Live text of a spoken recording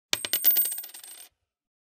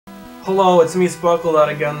Hello, it's me,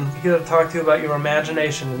 SparkleDart again, here to talk to you about your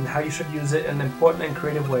imagination and how you should use it in important and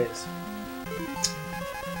creative ways.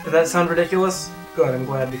 Did that sound ridiculous? Good, I'm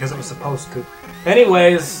glad, because it was supposed to.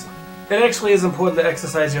 Anyways, it actually is important to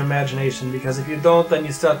exercise your imagination, because if you don't, then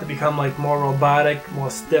you start to become like more robotic, more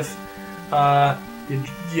stiff.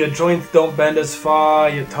 Your joints don't bend as far,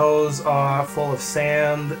 your toes are full of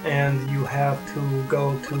sand, and you have to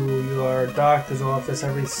go to your doctor's office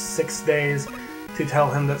every 6 days to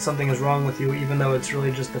tell him that something is wrong with you, even though it's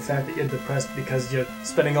really just the fact that you're depressed because you're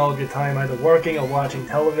spending all of your time either working or watching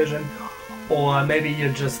television, or maybe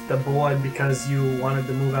you're just bored because you wanted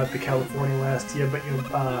to move out to California last year, but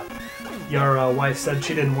your wife said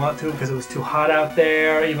she didn't want to because it was too hot out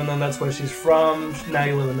there, even though that's where she's from. Now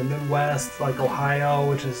you live in the Midwest, like Ohio,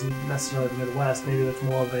 which isn't necessarily the Midwest. Maybe that's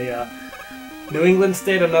more of a New England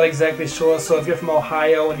state, I'm not exactly sure. So if you're from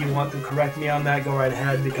Ohio and you want to correct me on that, go right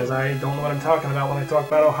ahead, because I don't know what I'm talking about when I talk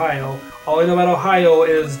about Ohio. All I know about Ohio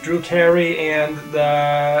is Drew Carey and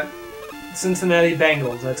the Cincinnati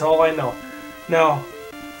Bengals. That's all I know. Now,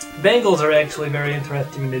 Bengals are actually very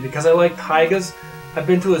interesting to me because I like tigers. I've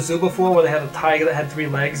been to a zoo before where they had a tiger that had 3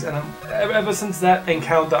 legs, and ever since that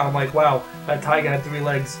encounter, I'm like, wow, that tiger had 3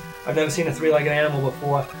 legs. I've never seen a 3-legged animal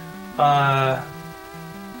before.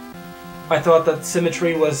 I thought that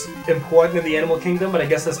symmetry was important in the animal kingdom, but I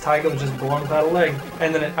guess this tiger was just born without a leg.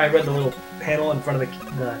 And then I read the little panel in front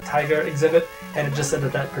of the tiger exhibit, and it just said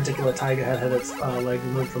that that particular tiger had its leg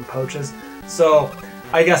removed from pouches. So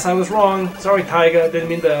I guess I was wrong. Sorry, tiger. Didn't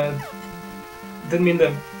mean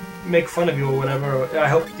to make fun of you or whatever. I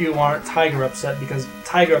hope you aren't tiger upset, because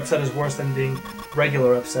tiger upset is worse than being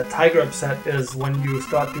regular upset. Tiger upset is when you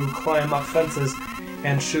start to climb up fences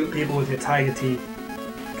and shoot people with your tiger teeth.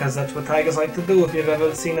 Because that's what tigers like to do. If you've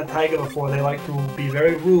ever seen a tiger before, they like to be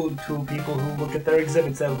very rude to people who look at their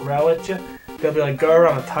exhibits. They'll growl at you. They'll be like, "Grr,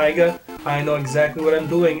 I'm a tiger. I know exactly what I'm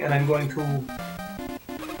doing, and I'm going to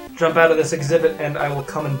jump out of this exhibit, and I will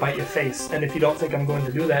come and bite your face." And if you don't think I'm going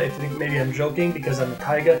to do that, if you think maybe I'm joking because I'm a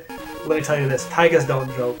tiger, let me tell you this: tigers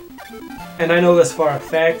don't joke. And I know this for a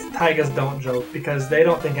fact: tigers don't joke because they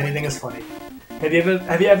don't think anything is funny. Have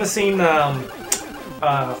you ever seen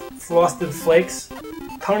Frosted Flakes?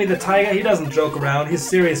 Tony the Tiger, he doesn't joke around. He's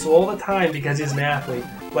serious all the time because he's an athlete.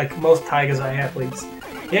 Like most tigers are athletes.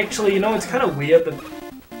 Actually, you know, it's kind of weird that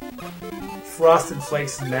Frosted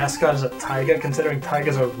Flakes' mascot is a tiger, considering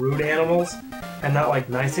tigers are rude animals and not like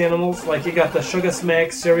nice animals. Like you got the Sugar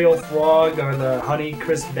Smack cereal frog or the Honey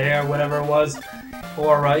Crisp Bear, whatever it was.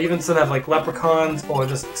 Or even some have like leprechauns or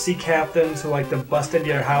just sea captains who like to bust into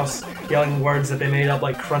your house yelling words that they made up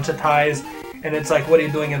like crunchatize. And it's like, what are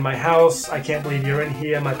you doing in my house? I can't believe you're in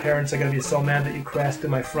here. My parents are going to be so mad that you crashed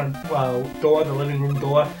through my front door, the living room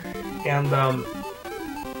door. And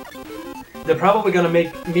they're probably going to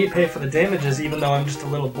make me pay for the damages, even though I'm just a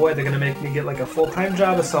little boy. They're going to make me get like a full-time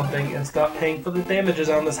job or something and start paying for the damages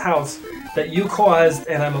on this house that you caused.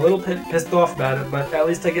 And I'm a little pissed off about it, but at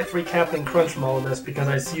least I get free Captain Crunch from all of this because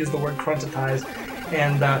I used the word crunchatize.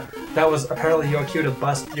 And that was apparently your cue to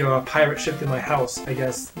bust your pirate ship to my house. I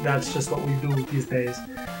guess that's just what we do these days.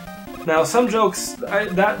 Now, some jokes,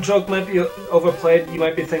 that joke might be overplayed. You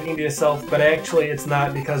might be thinking to yourself, but actually it's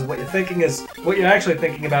not, because what you're actually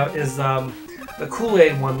thinking about is the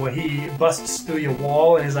Kool-Aid one, where he busts through your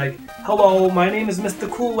wall and he's like, "Hello, my name is Mr.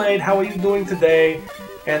 Kool-Aid. How are you doing today?"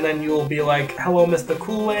 And then you'll be like, "Hello, Mr.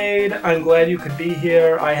 Kool-Aid. I'm glad you could be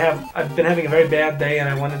here. I've been having a very bad day and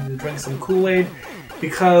I wanted to drink some Kool-Aid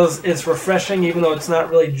because it's refreshing, even though it's not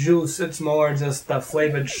really juice. It's more just the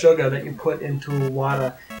flavored sugar that you put into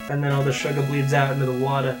water, and then all the sugar bleeds out into the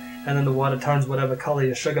water, and then the water turns whatever color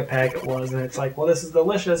your sugar packet was, and it's like, well, this is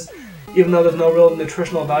delicious, even though there's no real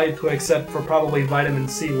nutritional value to it except for probably vitamin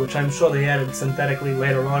C, which I'm sure they added synthetically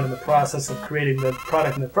later on in the process of creating the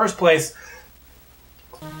product in the first place."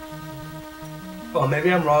 Well,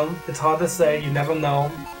 maybe I'm wrong. It's hard to say. You never know.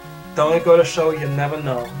 Don't it go to show you never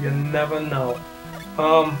know. You never know.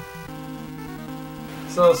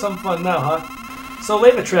 So some fun now, huh? So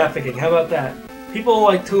labor trafficking, how about that? People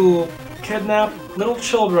like to kidnap little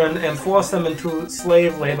children and force them into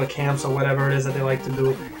slave labor camps or whatever it is that they like to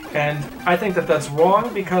do. And I think that that's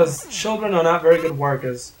wrong because children are not very good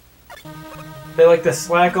workers. They like to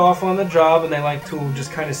slack off on the job and they like to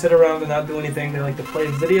just kind of sit around and not do anything. They like to play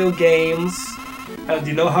video games. Do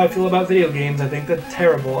you know how I feel about video games? I think they're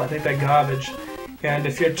terrible. I think they're garbage. And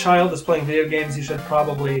if your child is playing video games, you should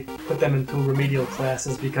probably put them into remedial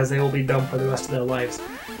classes because they will be dumb for the rest of their lives.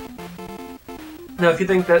 Now, if you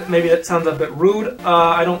think that maybe that sounds a bit rude,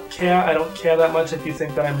 I don't care. I don't care that much if you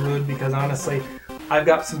think that I'm rude, because honestly, I've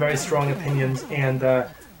got some very strong opinions, and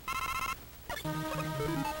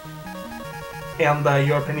and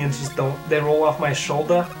your opinions just don't, they roll off my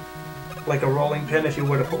shoulder like a rolling pin. If you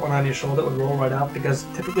were to put one on your shoulder, it would roll right off, because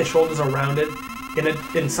typically shoulders are rounded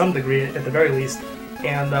in some degree at the very least,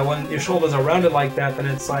 and when your shoulders are rounded like that, then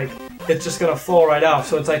it's like it's just gonna fall right off.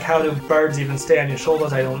 So it's like, how do birds even stay on your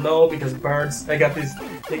shoulders? I don't know, because birds, they got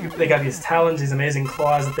these talons, these amazing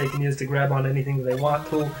claws that they can use to grab on anything that they want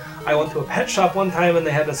to. I went to a pet shop one time and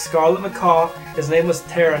they had a scarlet macaw. His name was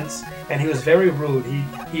Terrence, and he was very rude.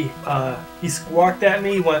 He squawked at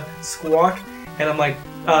me. He went squawk, and I'm like,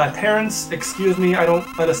 Terrence, excuse me, I don't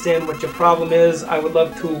understand what your problem is. I would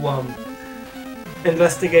love to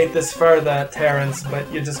investigate this further, Terrence, but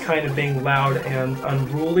you're just kind of being loud and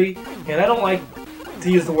unruly. And I don't like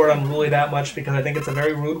to use the word unruly that much, because I think it's a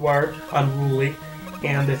very rude word, unruly.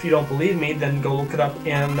 And if you don't believe me, then go look it up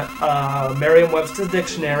in Merriam-Webster's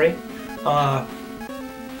dictionary.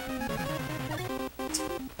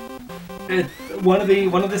 One of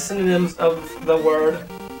the synonyms of the word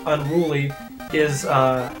unruly is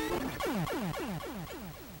I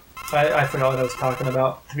forgot what I was talking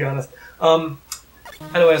about, to be honest.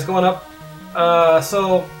 Anyways, going up.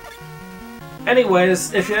 So,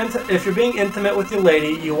 anyways, if you're being intimate with your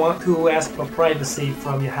lady, you want to ask for privacy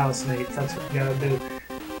from your housemate. That's what you gotta do.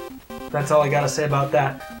 That's all I gotta say about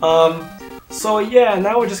that. So yeah,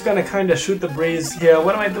 now we're just gonna kind of shoot the breeze here.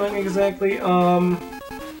 What am I doing exactly?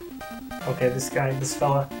 Okay, this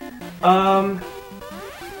fella.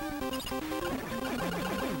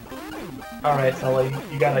 All right, fella,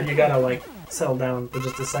 you gotta like settle down for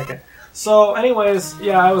just a second. So, anyways,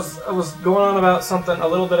 yeah, I was going on about something a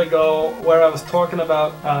little bit ago where I was talking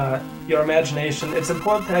about your imagination. It's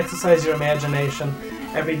important to exercise your imagination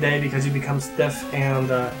every day, because you become stiff and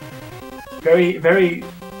very, very,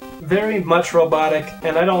 very much robotic.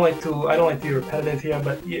 And I don't like to be repetitive here,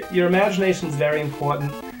 but your imagination is very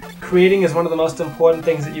important. Creating is one of the most important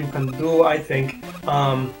things that you can do, I think.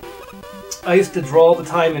 I used to draw all the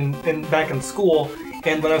time back in school.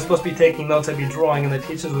 And when I was supposed to be taking notes, I'd be drawing, and the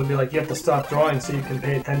teachers would be like, you have to stop drawing so you can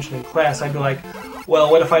pay attention in class. I'd be like, well,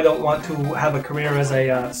 what if I don't want to have a career as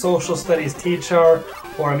a social studies teacher,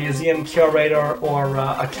 or a museum curator, or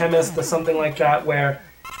a chemist, or something like that, where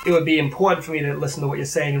it would be important for me to listen to what you're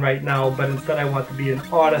saying right now, but instead I want to be an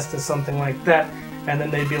artist or something like that. And then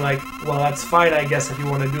they'd be like, well, that's fine, I guess, if you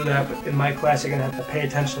want to do that, but in my class you're going to have to pay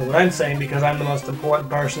attention to what I'm saying, because I'm the most important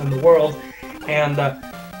person in the world. And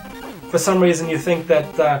for some reason you think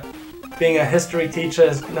that being a history teacher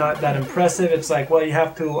is not that impressive. It's like, well, you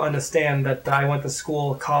have to understand that I went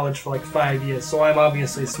to college for like 5 years, so I'm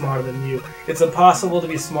obviously smarter than you. It's impossible to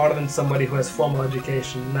be smarter than somebody who has formal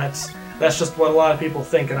education. And that's just what a lot of people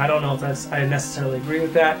think, and I don't know if I necessarily agree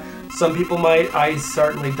with that. Some people might. I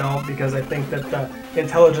certainly don't, because I think that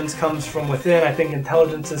intelligence comes from within. I think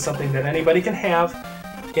intelligence is something that anybody can have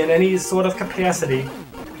in any sort of capacity,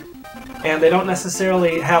 and they don't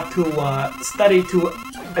necessarily have to study to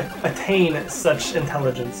attain such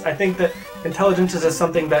intelligence. I think that intelligence is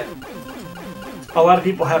something that a lot of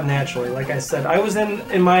people have naturally. Like I said, I was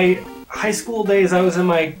in my high school days, I was in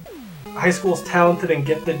my high school's talented and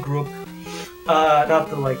gifted group. Not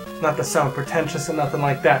to sound pretentious and nothing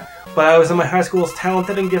like that, but I was in my high school's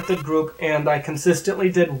talented and gifted group, and I consistently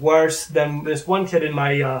did worse than this one kid in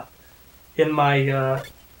my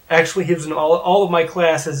actually, he was in all of my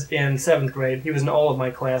classes in 7th grade. He was in all of my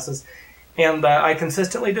classes. And I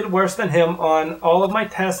consistently did worse than him on all of my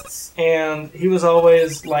tests, and he was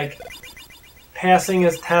always, like, passing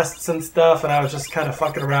his tests and stuff, and I was just kind of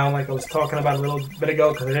fucking around like I was talking about a little bit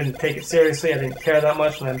ago, because I didn't take it seriously. I didn't care that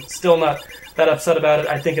much, and I'm still not that upset about it.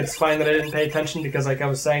 I think it's fine that I didn't pay attention, because like I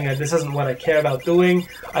was saying, this isn't what I care about doing.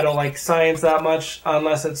 I don't like science that much,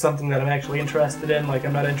 unless it's something that I'm actually interested in. Like,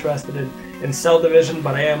 I'm not interested in cell division,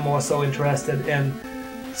 but I am more so interested in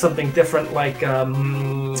something different, like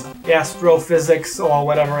astrophysics or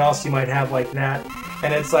whatever else you might have like that.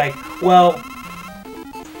 And it's like, well,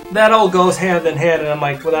 that all goes hand in hand, and I'm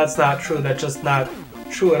like, well, that's not true. That's just not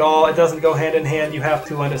true at all. It doesn't go hand in hand. You have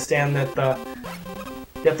to understand that.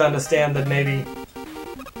 You have to understand that maybe.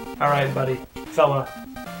 All right, buddy, fella.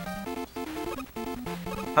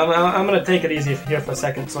 I'm gonna take it easy here for a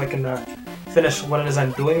second so I can finish what it is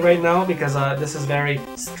I'm doing right now, because this is very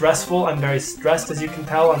stressful. I'm very stressed, as you can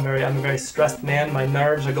tell. I'm a very stressed man. My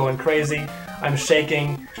nerves are going crazy. I'm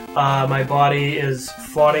shaking. My body is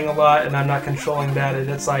farting a lot, and I'm not controlling that. And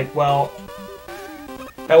it's like, well,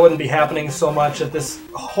 that wouldn't be happening so much if this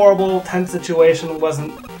horrible, tense situation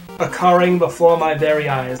wasn't occurring before my very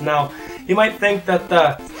eyes. Now, you might think that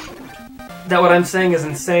that what I'm saying is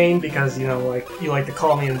insane because, you know, like, you like to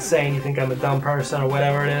call me insane, you think I'm a dumb person or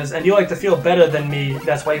whatever it is, and you like to feel better than me,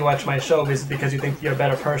 that's why you watch my show, is because you think you're a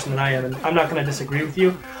better person than I am, and I'm not going to disagree with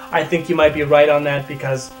you. I think you might be right on that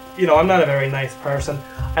because, you know, I'm not a very nice person.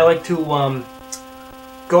 I like to,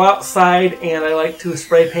 go outside and I like to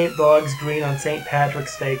spray paint dogs green on St.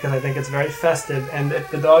 Patrick's Day because I think it's very festive, and if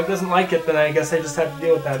the dog doesn't like it, then I guess I just have to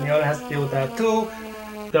deal with that, and the owner has to deal with that too.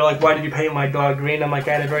 They're like, why did you paint my dog green? I'm like,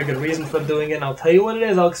 I had a very good reason for doing it, and I'll tell you what it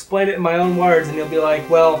is. I'll explain it in my own words, and you'll be like,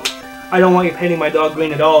 well, I don't want you painting my dog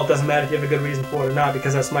green at all. It doesn't matter if you have a good reason for it or not,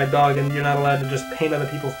 because that's my dog, and you're not allowed to just paint other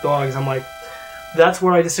people's dogs. I'm like, that's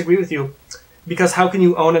where I disagree with you, because how can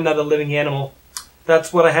you own another living animal?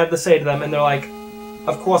 That's what I had to say to them, and they're like,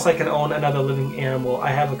 of course I can own another living animal. I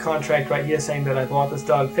have a contract right here saying that I bought this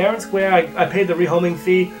dog fair and square. I paid the rehoming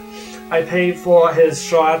fee. I paid for his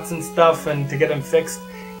shots and stuff and to get him fixed.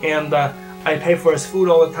 And I pay for his food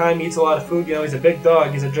all the time. He eats a lot of food. You know, he's a big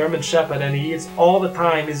dog. He's a German Shepherd, and he eats all the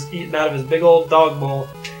time. He's eating out of his big old dog bowl.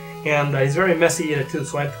 And he's a very messy eater, too,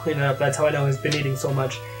 so I have to clean it up. That's how I know he's been eating so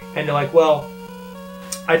much. And they're like, well,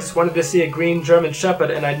 I just wanted to see a green German Shepherd,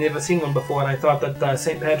 and I'd never seen one before, and I thought that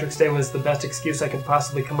St. Patrick's Day was the best excuse I could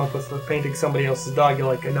possibly come up with for painting somebody else's dog. You're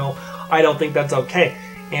like, no, I don't think that's okay.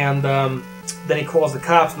 And then he calls the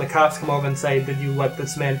cops, and the cops come over and say, did you let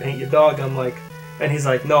this man paint your dog? I'm like, and he's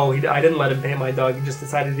like, no, I didn't let him paint my dog. He just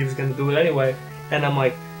decided he was going to do it anyway. And I'm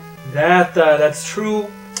like, that's true,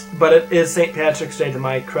 but it is St. Patrick's Day. To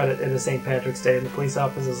my credit, it is St. Patrick's Day. And the police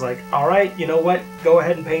officer's like, all right, you know what? Go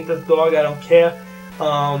ahead and paint this dog. I don't care.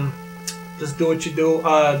 Just do what you do.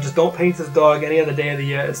 Just don't paint this dog any other day of the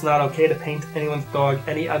year. It's not okay to paint anyone's dog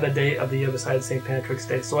any other day of the year besides St. Patrick's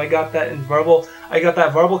Day. So I got that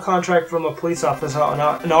verbal contract from a police officer,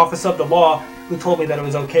 an officer of the law, who told me that it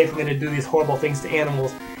was okay for me to do these horrible things to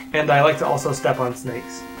animals. And I like to also step on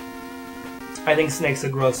snakes. I think snakes are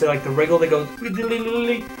gross. They like to wriggle, they go,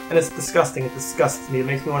 and it's disgusting. It disgusts me. It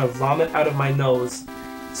makes me want to vomit out of my nose.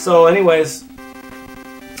 So anyways,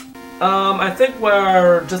 I think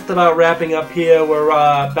we're just about wrapping up here. We're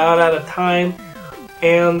about out of time,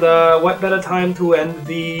 and what better time to end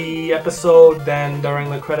the episode than during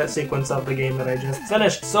the credit sequence of the game that I just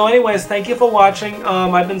finished. So anyways, thank you for watching.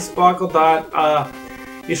 I've been SparkleDart.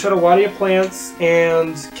 Be sure to water your plants,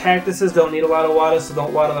 and cactuses don't need a lot of water, so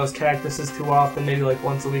don't water those cactuses too often, maybe like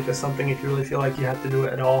once a week or something if you really feel like you have to do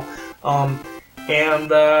it at all.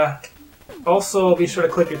 Also, be sure to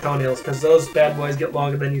clip your toenails, because those bad boys get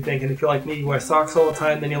longer than you think. And if you're like me, you wear socks all the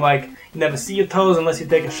time, then you never see your toes unless you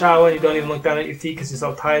take a shower, and you don't even look down at your feet because you're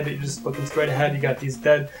so tired that you're just looking straight ahead. You got these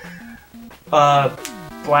dead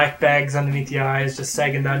black bags underneath your eyes just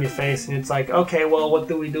sagging down your face, and it's like, okay, well, what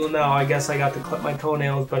do we do now? I guess I got to clip my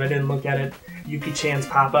toenails, but I didn't look at it. Yuki-chan's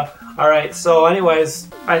papa. Alright, so anyways,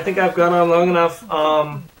 I think I've gone on long enough.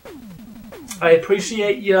 I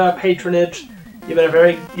appreciate your patronage. You've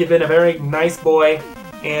been a very nice boy,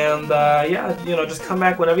 and yeah, you know, just come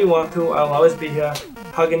back whenever you want to. I'll always be here,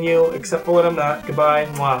 hugging you, except for when I'm not. Goodbye,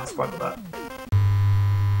 mwah, SparkleDart.